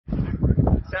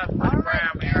Shout out to Money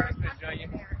Brown, man. Smith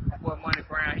Jr. My boy Money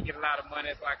Brown, he get a lot of money,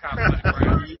 that's why I call him Money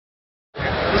Brown.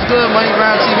 What's good, Money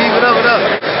Brown TV? What up, what up?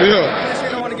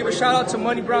 Yeah. I want to give a shout out to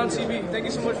Money Brown TV. Thank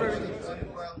you so much for everything.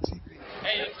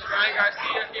 Hey, this is Ryan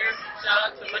Garcia here. Shout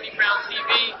out to Money Brown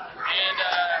TV. And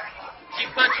keep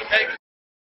punching, baby.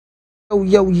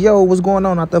 Yo, what's going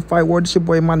on out there, Fight World? It's your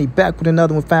boy Money back with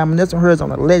another one, family. This one here is on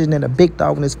the legend and the big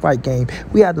dog in this fight game.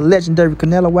 We have the legendary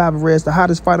Canelo Alvarez, the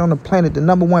hottest fighter on the planet, the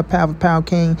 #1 pound-for-pound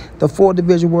king, the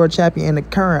 4th-division world champion, and the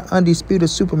current undisputed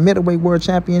super middleweight world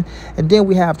champion. And then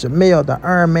we have Jermell, the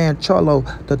Iron Man Charlo,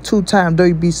 the 2-time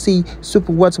WBC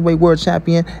super welterweight world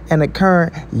champion, and the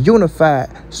current unified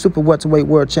super welterweight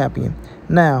world champion.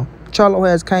 Now, Charlo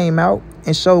has came out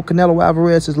and showed Canelo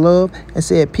Alvarez his love and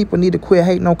said people need to quit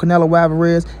hating on Canelo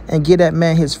Alvarez and give that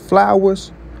man his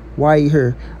flowers while he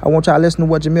here. I want y'all to listen to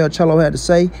what Jermell Charlo had to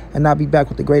say, and I'll be back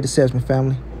with the great assessment,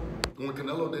 family. When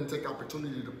Canelo didn't take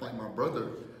opportunity to fight my brother,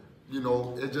 you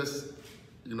know, it just,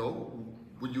 you know,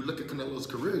 when you look at Canelo's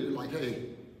career, you're like, hey,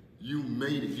 you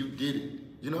made it, you did it.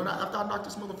 You know, and after I knocked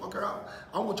this motherfucker out,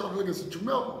 I want y'all to look at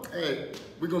Jermell. Hey,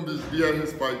 we're going to be at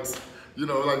his fights. You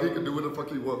know, like, he can do what the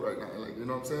fuck he want right now. Like, you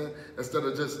know what I'm saying? Instead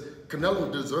of just, Canelo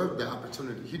deserved the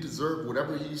opportunity. He deserved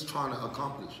whatever he's trying to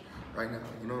accomplish right now.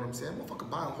 You know what I'm saying? Motherfucker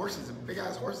buying horses and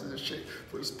big-ass horses and shit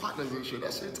for his partners and shit.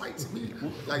 That shit tight to me.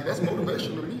 Like, that's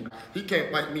motivation to me. He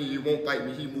can't fight me. He won't fight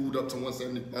me. He moved up to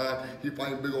 175. He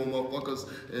fighting big old motherfuckers.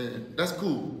 And that's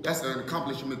cool. That's an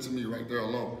accomplishment to me right there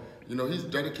alone. You know, he's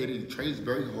dedicated. He trains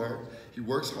very hard. He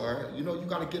works hard. You know, you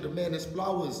got to get a man his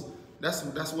flowers. That's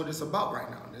what it's about right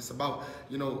now. It's about,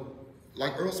 you know,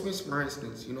 like Earl Smith, for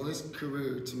instance, you know, his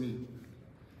career to me,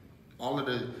 all of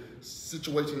the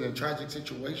situations and tragic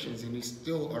situations, and he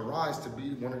still arise to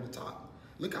be one of the top.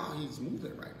 Look how he's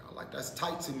moving right now. Like, that's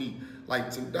tight to me.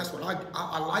 Like, that's what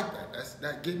I like that.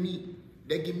 That give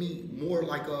me more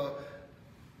like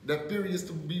that furious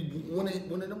to be one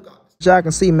of them guys. Y'all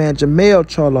can see, man, Jermell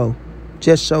Charlo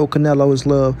just showed Canelo his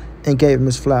love and gave him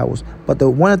his flowers. But the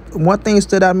one thing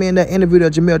stood out to me in that interview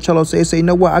that Jermell Charlo said, you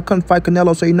know what, I couldn't fight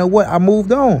Canelo, so you know what, I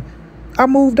moved on. I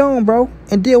moved on, bro,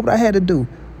 and did what I had to do.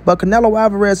 But Canelo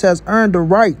Alvarez has earned the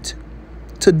right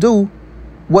to do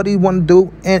what he want to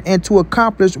do and to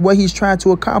accomplish what he's trying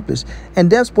to accomplish.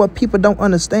 And that's what people don't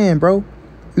understand, bro.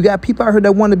 You got people out here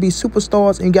that want to be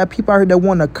superstars, and you got people out here that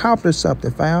want to accomplish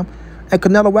something, fam. And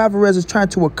Canelo Alvarez is trying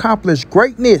to accomplish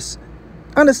greatness.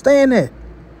 Understand that.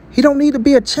 He don't need to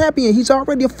be a champion. He's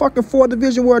already a fucking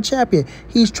 4th-division world champion.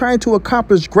 He's trying to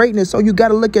accomplish greatness. So you got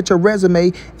to look at your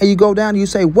resume and you go down and you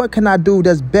say, what can I do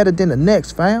that's better than the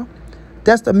next, fam?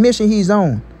 That's the mission he's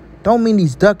on. Don't mean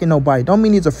he's ducking nobody. Don't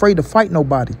mean he's afraid to fight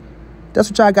nobody. That's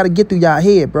what y'all got to get through y'all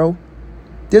head, bro.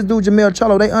 This dude, Jermell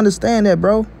Charlo, they understand that,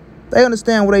 bro. They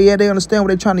understand where they at. They understand what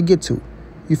they're trying to get to.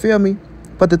 You feel me?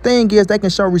 But the thing is, they can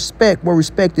show respect where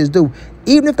respect is due.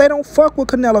 Even if they don't fuck with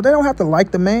Canelo, they don't have to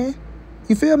like the man.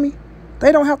 You feel me?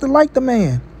 They don't have to like the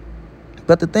man.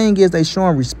 But the thing is, they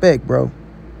showing respect, bro.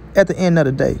 At the end of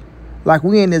the day. Like,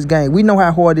 we in this game. We know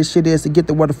how hard this shit is to get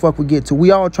to where the fuck we get to.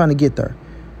 We all trying to get there.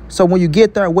 So when you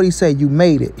get there, what he say? You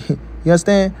made it. You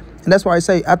understand? And that's why I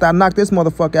say, after I knock this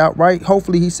motherfucker out, right?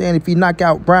 Hopefully he's saying if he knock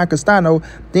out Brian Castano,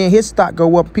 then his stock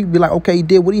go up. People be like, okay, he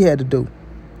did what he had to do.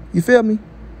 You feel me?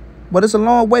 But it's a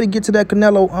long way to get to that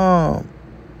Canelo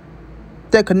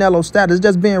status.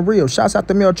 Just being real. Shouts out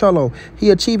to Jermell Charlo. He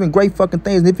achieving great fucking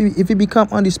things. And if he become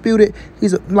undisputed,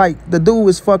 he's like, the dude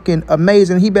is fucking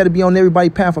amazing. He better be on everybody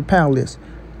pound for pound list.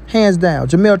 Hands down.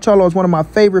 Jermell Charlo is one of my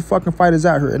favorite fucking fighters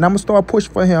out here. And I'm going to start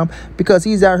pushing for him because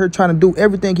he's out here trying to do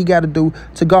everything he got to do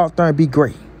to go out there and be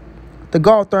great. To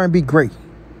go out there and be great.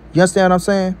 You understand what I'm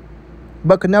saying?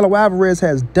 But Canelo Alvarez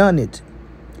has done it.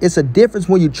 It's a difference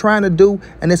when you're trying to do,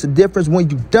 and it's a difference when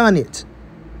you've done it.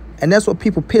 And that's what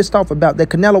people pissed off about, that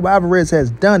Canelo Alvarez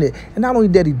has done it. And not only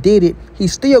that he did it,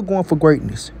 he's still going for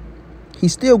greatness.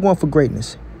 He's still going for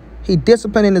greatness. He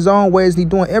disciplined in his own ways, and he's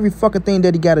doing every fucking thing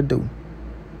that he got to do.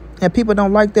 And people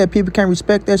don't like that. People can't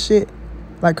respect that shit.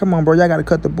 Like, come on, bro. Y'all got to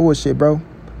cut the bullshit, bro.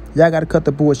 Y'all got to cut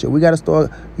the bullshit. We got to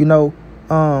start, you know,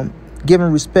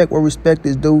 giving respect where respect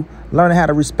is due. Learning how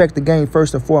to respect the game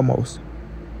first and foremost.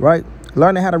 Right?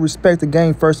 Learning how to respect the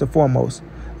game first and foremost.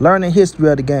 Learning history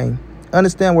of the game.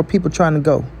 Understand where people trying to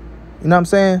go. You know what I'm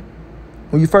saying?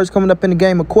 When you first coming up in the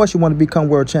game, of course you want to become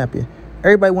world champion.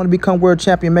 Everybody want to become world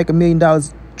champion, make $1 million,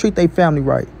 treat their family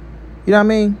right. You know what I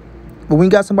mean? But when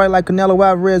you got somebody like Canelo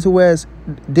Alvarez who has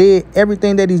did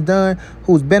everything that he's done,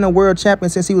 who's been a world champion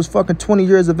since he was fucking 20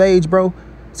 years of age, bro.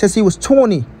 Since he was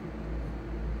 20.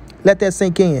 Let that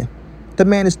sink in. The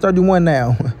man is 31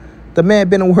 now. The man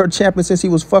been a world champion since he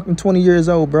was fucking 20 years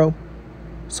old, bro.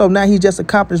 So now he just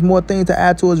accomplished more things to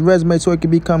add to his resume so it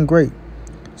can become great.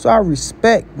 So I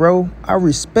respect, bro. I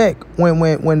respect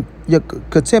when your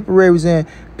contemporaries and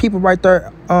people right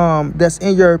there that's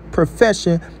in your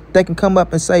profession, they can come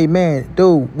up and say, man,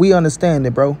 dude, we understand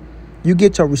it, bro. You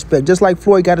get your respect. Just like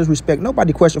Floyd got his respect.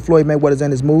 Nobody questioned Floyd Mayweather's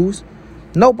in his moves.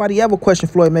 Nobody ever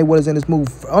questioned Floyd Mayweather's in his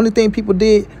moves. Only thing people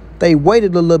did, they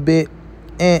waited a little bit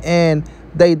and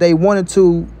they wanted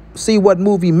to see what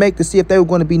move he make to see if they were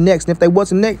going to be next. And if they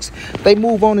wasn't next, they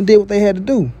move on and did what they had to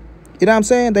do. You know what I'm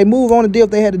saying? They move on and did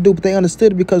what they had to do, but they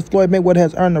understood it because Floyd Mayweather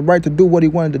has earned the right to do what he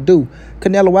wanted to do.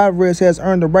 Canelo Alvarez has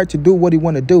earned the right to do what he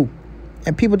wanted to do.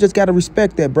 And people just got to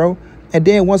respect that, bro. And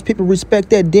then once people respect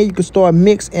that, then you can start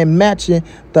mixing and matching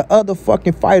the other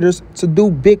fucking fighters to do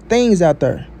big things out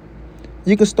there.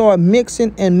 You can start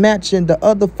mixing and matching the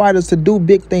other fighters to do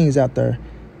big things out there.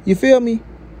 You feel me?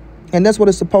 And that's what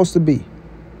it's supposed to be.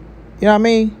 You know what I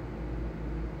mean?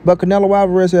 But Canelo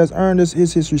Alvarez has earned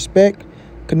his respect.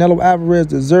 Canelo Alvarez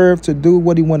deserves to do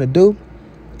what he want to do.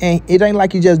 And it ain't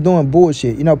like he's just doing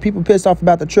bullshit. You know, people pissed off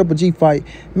about the Triple G fight.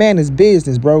 Man, it's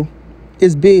business, bro.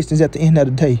 It's business at the end of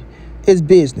the day. It's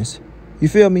business. You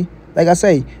feel me? Like I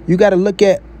say, you got to look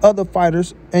at other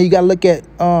fighters and you got to look at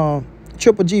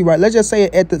Triple G, right? Let's just say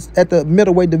at the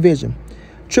middleweight division.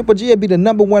 Triple G would be the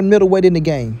 #1 middleweight in the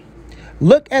game.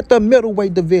 Look at the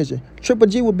middleweight division. Triple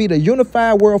G would be the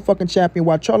unified world fucking champion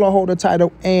while Charlo hold the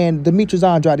title and Demetrius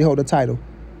Andrade hold the title.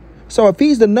 So if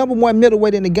he's the #1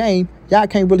 middleweight in the game, y'all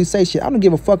can't really say shit. I don't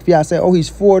give a fuck if y'all say, oh, he's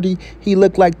 40, he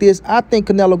look like this. I think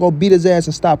Canelo go beat his ass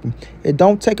and stop him. It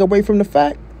don't take away from the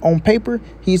fact, on paper,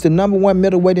 he's the #1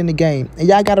 middleweight in the game. And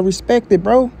y'all got to respect it,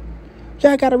 bro.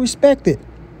 Y'all got to respect it.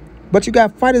 But you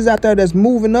got fighters out there that's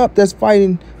moving up, that's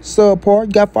fighting subpar.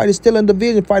 You got fighters still in the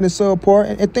division fighting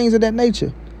subpar and things of that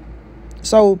nature.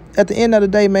 So at the end of the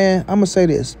day, man, I'm going to say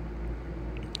this.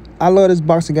 I love this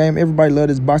boxing game. Everybody love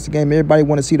this boxing game. Everybody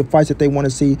want to see the fights that they want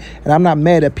to see. And I'm not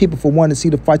mad at people for wanting to see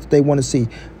the fights that they want to see.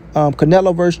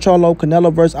 Canelo versus Charlo,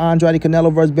 Canelo versus Andrade,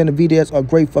 Canelo versus Benavidez are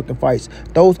great fucking fights.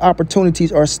 Those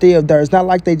opportunities are still there. It's not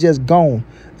like they just gone.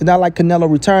 It's not like Canelo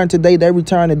returned today, they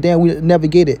return, and then we never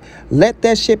get it. Let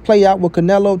that shit play out with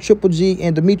Canelo, Triple G,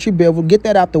 and Dimitri Bivol. Get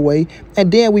that out the way,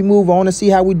 and then we move on and see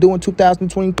how we do in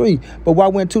 2023. But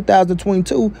while we're in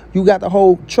 2022, you got the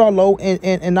whole Charlo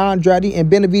and Andrade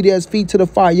and Benavidez feet to the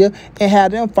fire and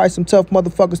have them fight some tough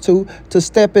motherfuckers too to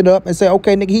step it up and say,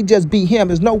 okay, nigga, he just beat him.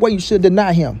 There's no way you should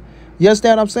deny him. You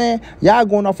understand what I'm saying? Y'all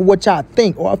going off of what y'all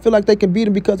think. Or I feel like they can beat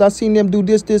him because I seen them do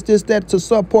this, that to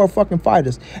subpar fucking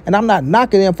fighters. And I'm not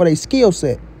knocking them for their skill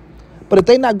set. But if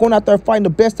they not going out there fighting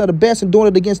the best of the best and doing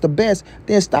it against the best,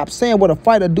 then stop saying what a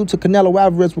fighter do to Canelo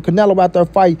Alvarez with Canelo out there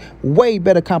fight way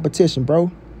better competition,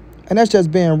 bro. And that's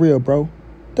just being real, bro.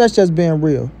 That's just being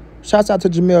real. Shouts out to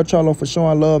Jermell Charlo for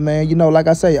showing love, man. You know, like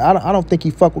I say, I don't think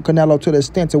he fuck with Canelo to the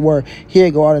extent to where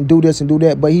he'll go out and do this and do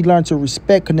that. But he learned to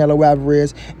respect Canelo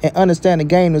Alvarez and understand the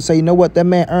game and say, you know what, that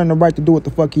man earned the right to do what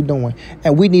the fuck he doing.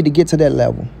 And we need to get to that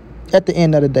level. At the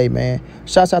end of the day, man.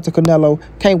 Shouts out to Canelo.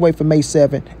 Can't wait for May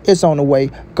 7th. It's on the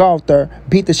way. Go out there,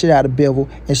 beat the shit out of Bivol,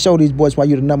 and show these boys why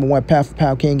you're the #1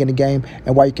 pound-for-pound king in the game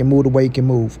and why you can move the way you can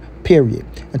move. Period.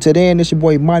 Until then, it's your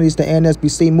boy Monty. It's the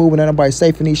NSBC moving. Everybody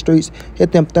safe in these streets.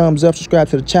 Hit them thumbs up. Subscribe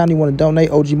to the channel. You want to donate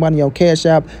OG Money on Cash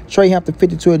App.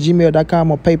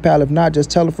 TreyHampton52@gmail.com on PayPal. If not, just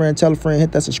tell a friend.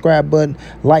 Hit that subscribe button.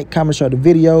 Like, comment, share the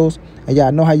videos. And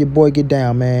y'all know how your boy get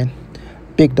down, man.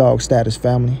 Big dog status,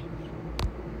 family.